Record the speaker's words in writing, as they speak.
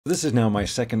This is now my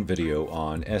second video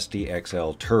on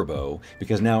SDXL Turbo,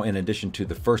 because now in addition to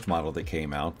the first model that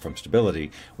came out from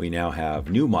Stability, we now have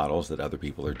new models that other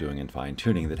people are doing in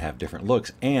fine-tuning that have different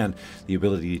looks and the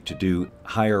ability to do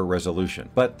higher resolution.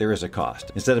 But there is a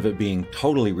cost. Instead of it being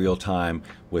totally real-time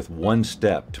with one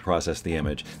step to process the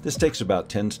image, this takes about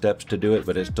 10 steps to do it,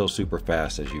 but it's still super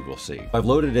fast, as you will see. I've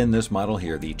loaded in this model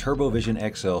here, the TurboVision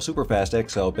XL SuperFast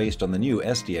XL, based on the new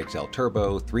SDXL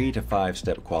Turbo 3 to 5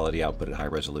 step quality output at high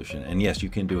resolution. And yes, you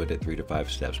can do it at 3 to 5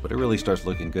 steps, but it really starts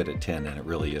looking good at 10, and it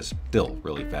really is still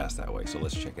really fast that way. So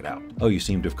let's check it out. Oh, you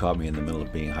seem to have caught me in the middle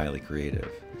of being highly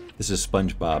creative. This is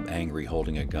SpongeBob angry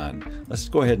holding a gun. Let's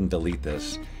go ahead and delete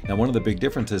this. Now, one of the big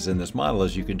differences in this model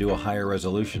is you can do a higher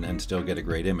resolution and still get a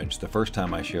great image. The first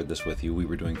time I shared this with you, we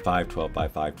were doing 512 by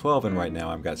 512, and right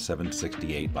now I've got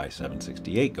 768 by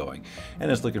 768 going, and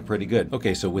it's looking pretty good.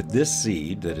 Okay, so with this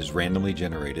seed that is randomly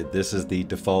generated, this is the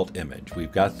default image.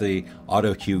 We've got the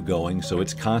auto cue going, so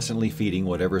it's constantly feeding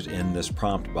whatever's in this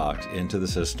prompt box into the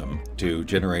system to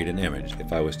generate an image.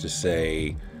 If I was to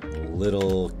say,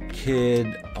 little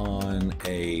kid on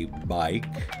a bike,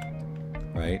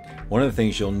 right? One of the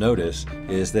things you'll notice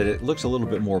is that it looks a little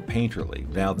bit more painterly.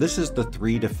 Now, this is the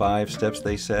 3 to 5 steps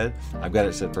they said. I've got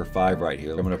it set for 5 right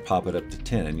here. I'm going to pop it up to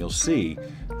 10, and you'll see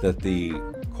that the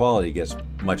quality gets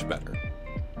much better.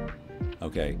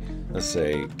 Okay, let's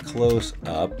say close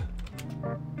up,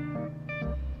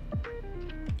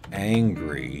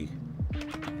 angry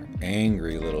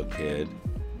little kid.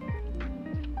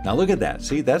 Now look at that.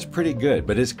 See, that's pretty good,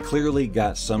 but it's clearly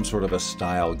got some sort of a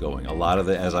style going. A lot of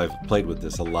the, as I've played with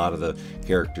this, a lot of the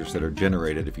characters that are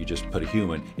generated, if you just put a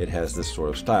human, it has this sort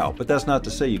of style. But that's not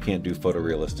to say you can't do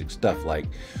photorealistic stuff like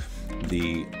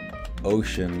the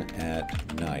ocean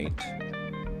at night.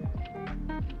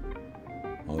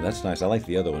 Oh, that's nice. I like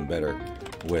the other one better.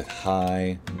 With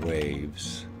high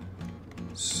waves.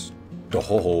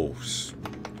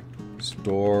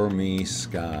 Stormy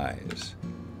skies.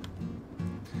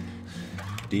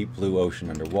 Deep blue ocean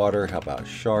underwater. How about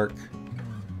shark?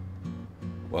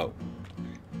 Whoa.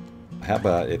 How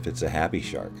about if it's a happy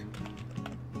shark?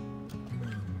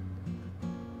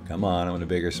 Come on, I want a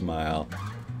bigger smile.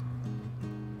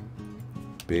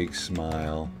 Big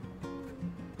smile.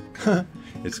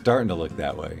 It's starting to look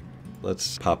that way.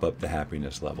 Let's pop up the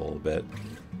happiness level a little bit.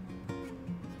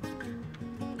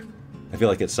 I feel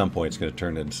like at some point it's going to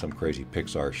turn into some crazy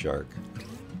Pixar shark.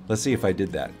 Let's see if I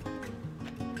did that.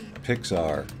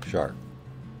 Pixar shark.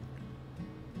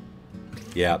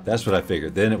 Yeah, that's what I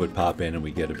figured. Then it would pop in and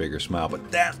we get a bigger smile.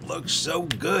 But that looks so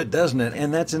good, doesn't it?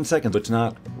 And that's in seconds. It's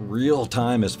not real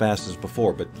time as fast as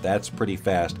before, but that's pretty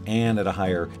fast and at a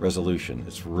higher resolution.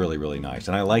 It's really, really nice.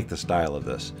 And I like the style of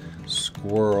this.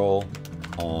 Squirrel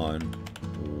on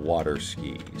water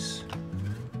skis.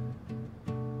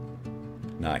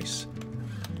 Nice.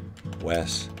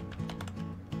 Wes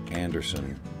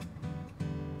Anderson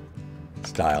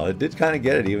style. It did kind of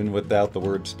get it even without the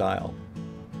word style.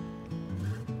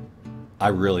 I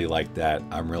really like that.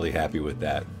 I'm really happy with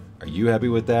that. Are you happy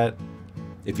with that?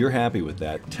 If you're happy with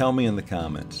that, tell me in the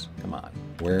comments. Come on.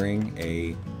 Wearing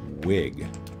a wig.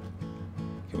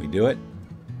 Can we do it?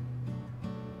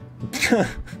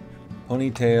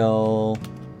 Ponytail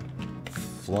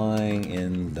flying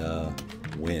in the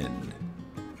wind.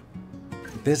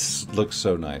 This looks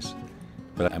so nice.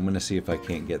 But I'm going to see if I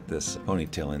can't get this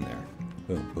ponytail in there.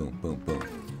 Boom, boom, boom, boom.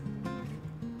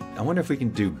 I wonder if we can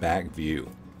do back view.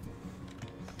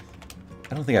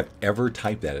 I don't think I've ever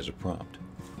typed that as a prompt.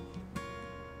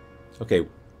 Okay. All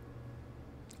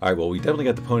right, well, we definitely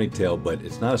got the ponytail, but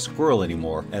it's not a squirrel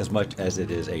anymore as much as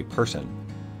it is a person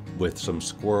with some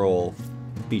squirrel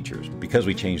features. Because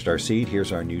we changed our seed,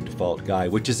 here's our new default guy,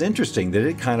 which is interesting that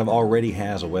it kind of already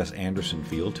has a Wes Anderson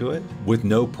feel to it with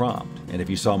no prompt. And if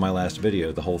you saw my last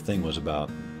video, the whole thing was about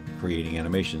creating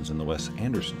animations in the Wes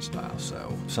Anderson style,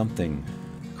 so something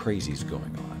crazy is going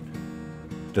on.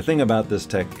 The thing about this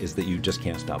tech is that you just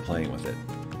can't stop playing with it.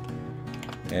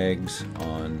 Eggs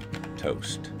on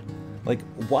toast. Like,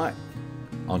 why?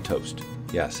 On toast.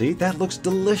 Yeah, see? That looks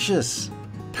delicious.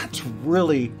 That's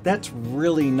really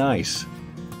nice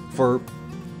for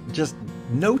just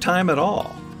no time at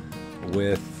all.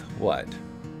 With what?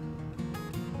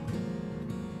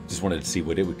 Just wanted to see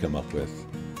what it would come up with.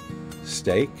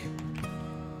 Steak?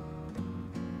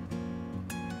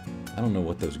 I don't know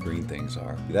what those green things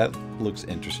are. That looks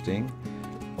interesting.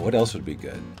 What else would be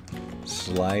good?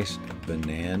 Sliced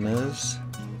bananas.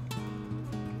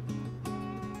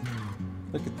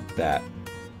 Look at that.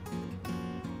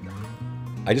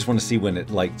 I just want to see when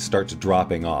it like starts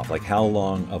dropping off. Like how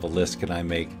long of a list can I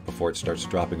make before it starts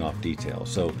dropping off details?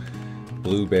 So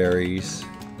blueberries,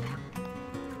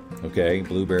 Okay,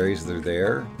 blueberries, they're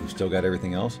there. We've still got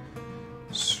everything else.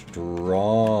 Strawberries.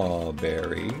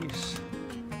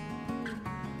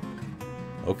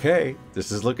 Okay,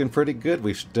 this is looking pretty good.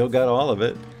 We've still got all of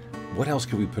it. What else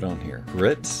could we put on here?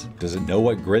 Grits? Does it know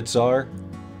what grits are?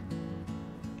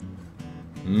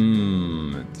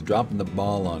 It's dropping the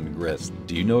ball on grits.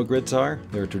 Do you know what grits are?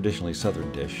 They're a traditionally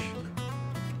southern dish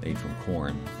made from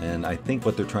corn. And I think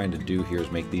what they're trying to do here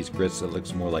is make these grits that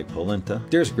looks more like polenta.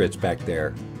 There's grits back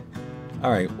there.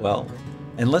 All right, well,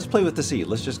 and let's play with the seed.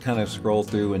 Let's just kind of scroll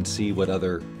through and see what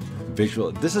other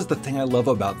visual. This is the thing I love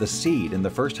about the seed. And the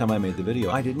first time I made the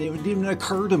video, it didn't even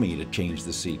occur to me to change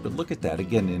the seed. But look at that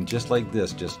again, and just like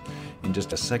this, just in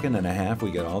just a second and a half, we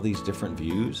got all these different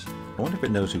views. I wonder if it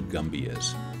knows who Gumby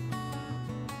is.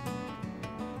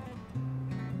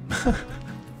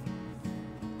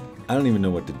 I don't even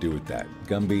know what to do with that.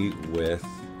 Gumby with,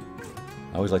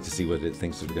 I always like to see what it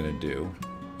thinks it's going to do.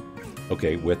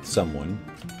 Okay, with someone.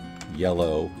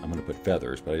 Yellow, I'm going to put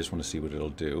feathers, but I just want to see what it'll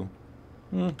do.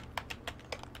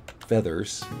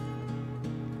 Feathers.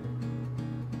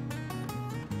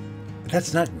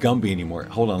 That's not Gumby anymore.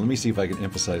 Hold on, let me see if I can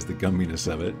emphasize the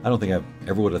Gumbiness of it. I don't think I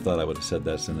ever would have thought I would have said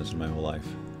that sentence in my whole life.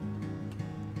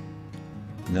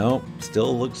 No,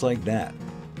 still looks like that.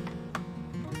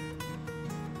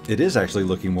 It is actually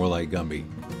looking more like Gumby.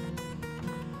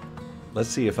 Let's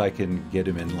see if I can get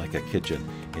him in like a kitchen.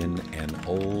 In an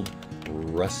old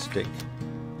rustic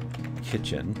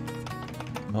kitchen.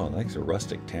 Oh, that's a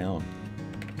rustic town.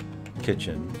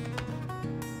 Kitchen.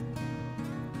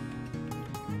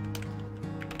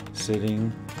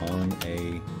 Sitting on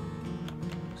a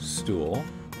stool.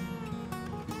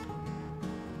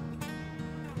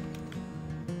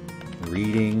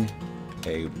 Reading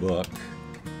a book.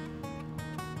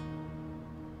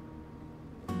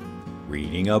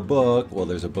 Reading a book. Well,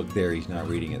 there's a book there. He's not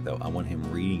reading it, though. I want him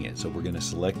reading it. So we're going to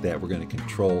select that. We're going to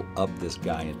control up this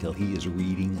guy until he is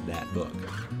reading that book.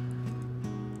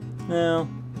 Well,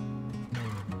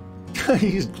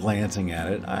 he's glancing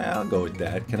at it. I'll go with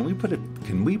that. Can we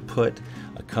put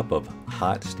a cup of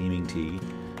hot steaming tea?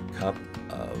 Cup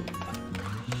of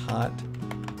hot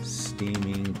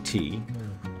steaming tea.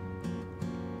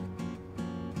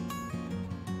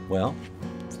 Well,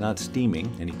 it's not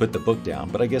steaming, and he put the book down,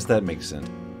 but I guess that makes sense.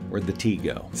 Where'd the tea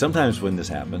go? Sometimes when this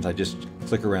happens, I just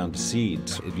click around to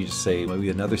seeds. If you just say, maybe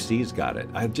another seed's got it.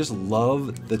 I just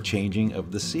love the changing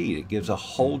of the seed. It gives a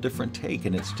whole different take,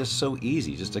 and it's just so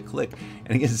easy, just a click.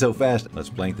 And it gets so fast. Let's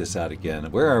blank this out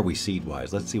again. Where are we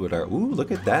seed-wise? Let's see what our, ooh,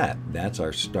 look at that. That's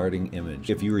our starting image.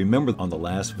 If you remember on the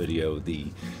last video, the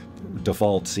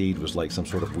default seed was like some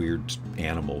sort of weird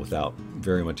animal without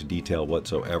very much detail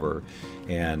whatsoever.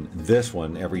 And this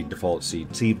one, every default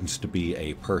seed seems to be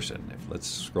a person. Let's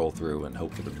scroll through and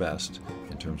hope for the best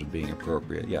in terms of being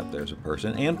appropriate. Yeah, there's a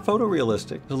person. And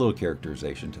photorealistic, a little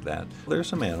characterization to that. There's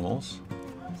some animals,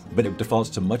 but it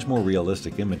defaults to much more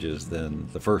realistic images than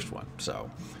the first one. So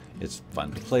it's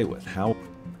fun to play with. How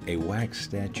a wax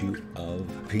statue of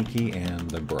Pinky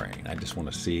and the Brain. I just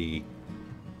want to see.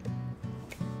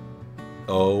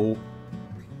 Oh,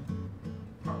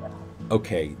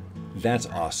 okay, that's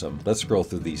awesome. Let's scroll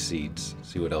through these seeds,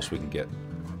 see what else we can get.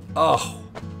 Oh,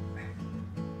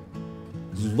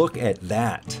 look at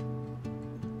that.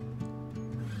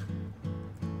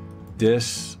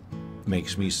 This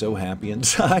makes me so happy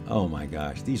inside. Oh my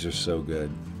gosh, these are so good.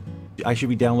 I should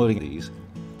be downloading these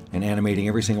and animating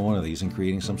every single one of these and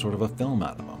creating some sort of a film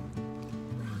out of them.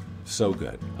 So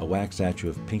good. A wax statue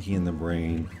of Pinky and the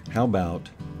Brain. How about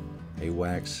a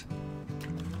wax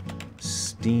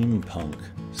steampunk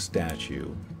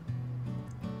statue?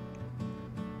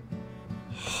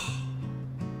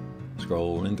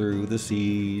 Scrolling through the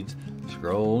seeds,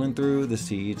 scrolling through the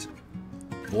seeds.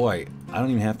 Boy, I don't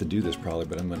even have to do this probably,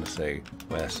 but I'm going to say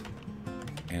Wes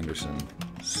Anderson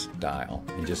style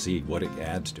and just see what it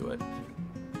adds to it.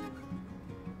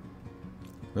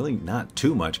 Really not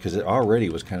too much because it already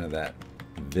was kind of that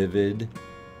vivid,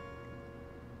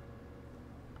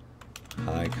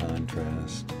 high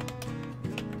contrast,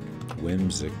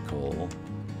 whimsical.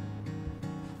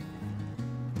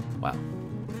 Wow.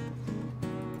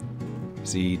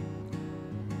 See,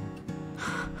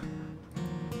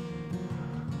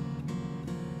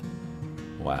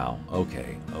 wow,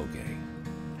 okay.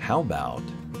 How about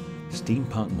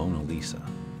steampunk Mona Lisa?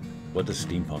 What does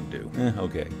steampunk do?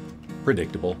 Okay,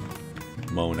 predictable.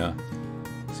 Mona,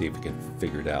 see if we can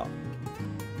figure it out.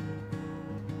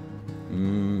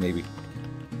 Maybe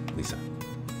Lisa.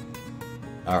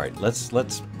 All right,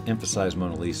 let's emphasize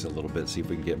Mona Lisa a little bit, see if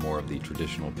we can get more of the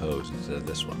traditional pose instead of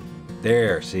this one.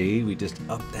 There, see, we just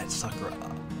upped that sucker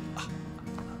up.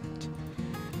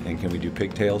 And can we do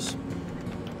pigtails?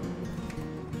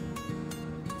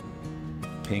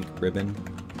 Pink ribbon.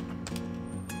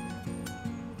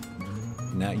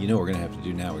 Now, you know what we're going to have to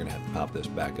do now? We're going to have to pop this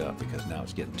back up because now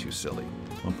it's getting too silly.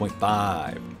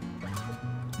 1.5.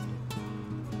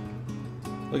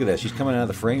 Look at that. She's coming out of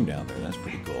the frame down there. That's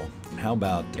pretty cool. How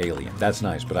about alien? That's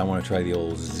nice, but I want to try the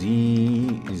old Xeno.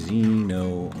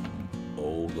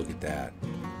 Oh, look at that.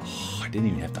 Oh, I didn't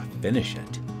even have to finish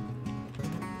it.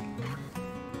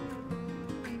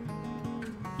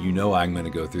 You know I'm going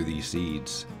to go through these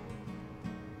seeds.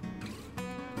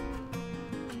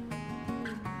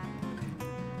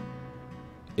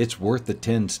 It's worth the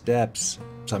 10 steps.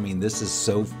 So, I mean, this is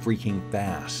so freaking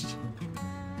fast.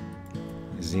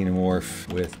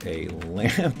 Xenomorph with a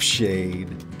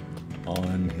lampshade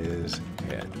on his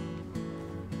head.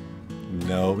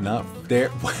 No, not there.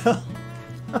 Well,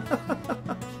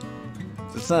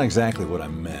 that's not exactly what I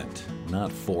meant.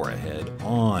 Not for a head,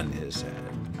 on his head.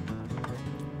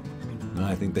 No,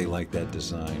 I think they like that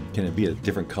design. Can it be a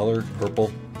different color?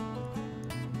 Purple?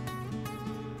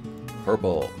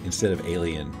 Purple instead of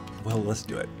alien. Well, let's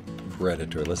do it.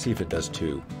 Predator. Let's see if it does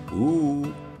too.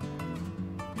 Ooh.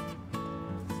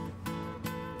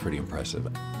 Pretty impressive.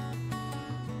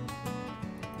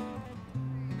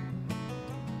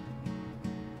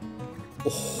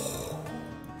 Oh.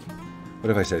 What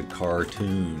if I said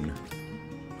cartoon?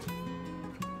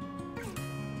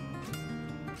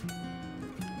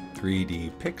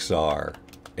 .3D Pixar.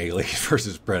 Alien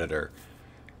versus Predator.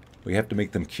 We have to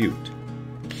make them cute.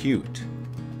 Cute.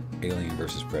 Alien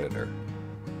versus Predator.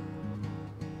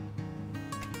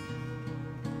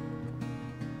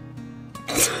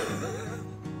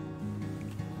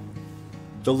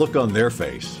 The look on their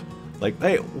face. Like,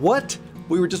 hey, what?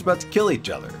 We were just about to kill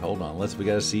each other. Hold on, we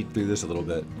gotta see through this a little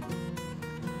bit.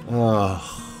 Oh,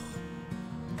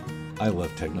 I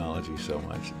love technology so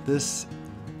much. This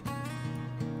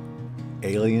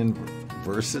Alien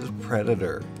versus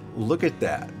Predator. Look at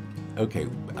that. Okay,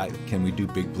 can we do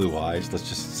big blue eyes? Let's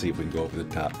just see if we can go over the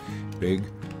top. Big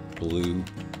blue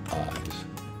eyes.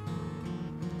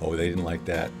 Oh, they didn't like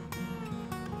that.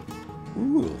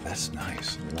 Ooh, that's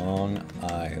nice. Long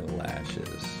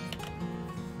eyelashes.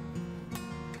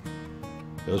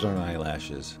 Those aren't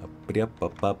eyelashes.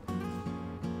 Up.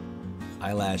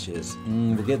 Eyelashes.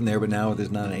 We're getting there, but now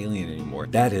there's not an alien anymore.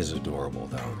 That is adorable,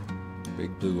 though.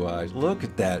 Big blue eyes. Look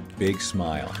at that big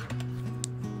smile.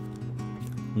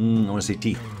 I want to see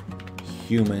teeth.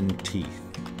 Human teeth.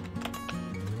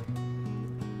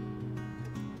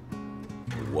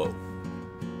 Whoa.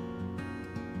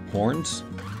 Horns?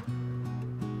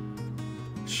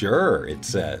 Sure, it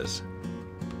says.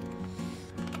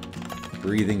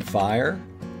 Breathing fire.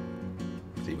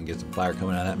 Let's even get some fire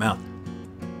coming out of that mouth.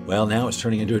 Well, now it's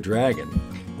turning into a dragon.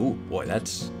 Ooh, boy,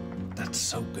 that's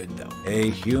so good, though. A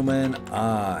human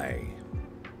eye.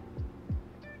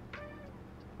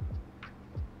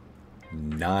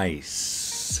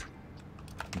 Nice.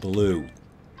 Blue.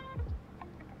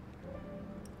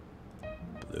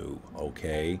 Blue,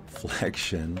 okay.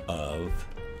 Flexion of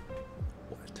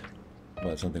what?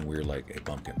 Well, something weird like a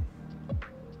pumpkin.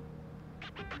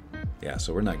 Yeah,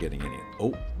 so we're not getting any.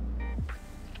 Oh.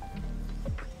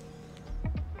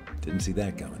 Didn't see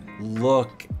that coming.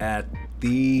 Look at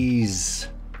these.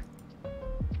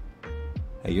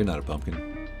 Hey, you're not a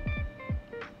pumpkin.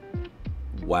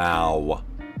 Wow.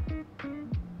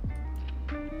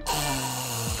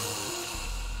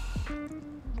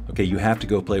 Okay, you have to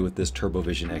go play with this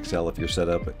TurboVision XL if you're set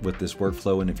up with this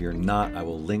workflow, and if you're not, I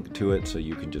will link to it so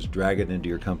you can just drag it into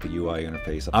your ComfyUI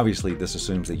interface. Obviously, this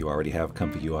assumes that you already have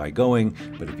ComfyUI going,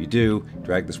 but if you do,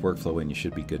 drag this workflow in, you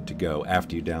should be good to go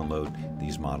after you download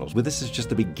these models. But this is just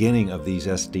the beginning of these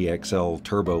SDXL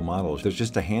Turbo models. There's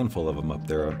just a handful of them up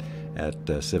there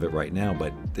at Civet right now,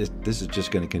 but this is just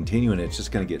going to continue, and it's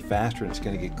just going to get faster, and it's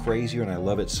going to get crazier, and I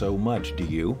love it so much. Do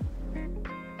you?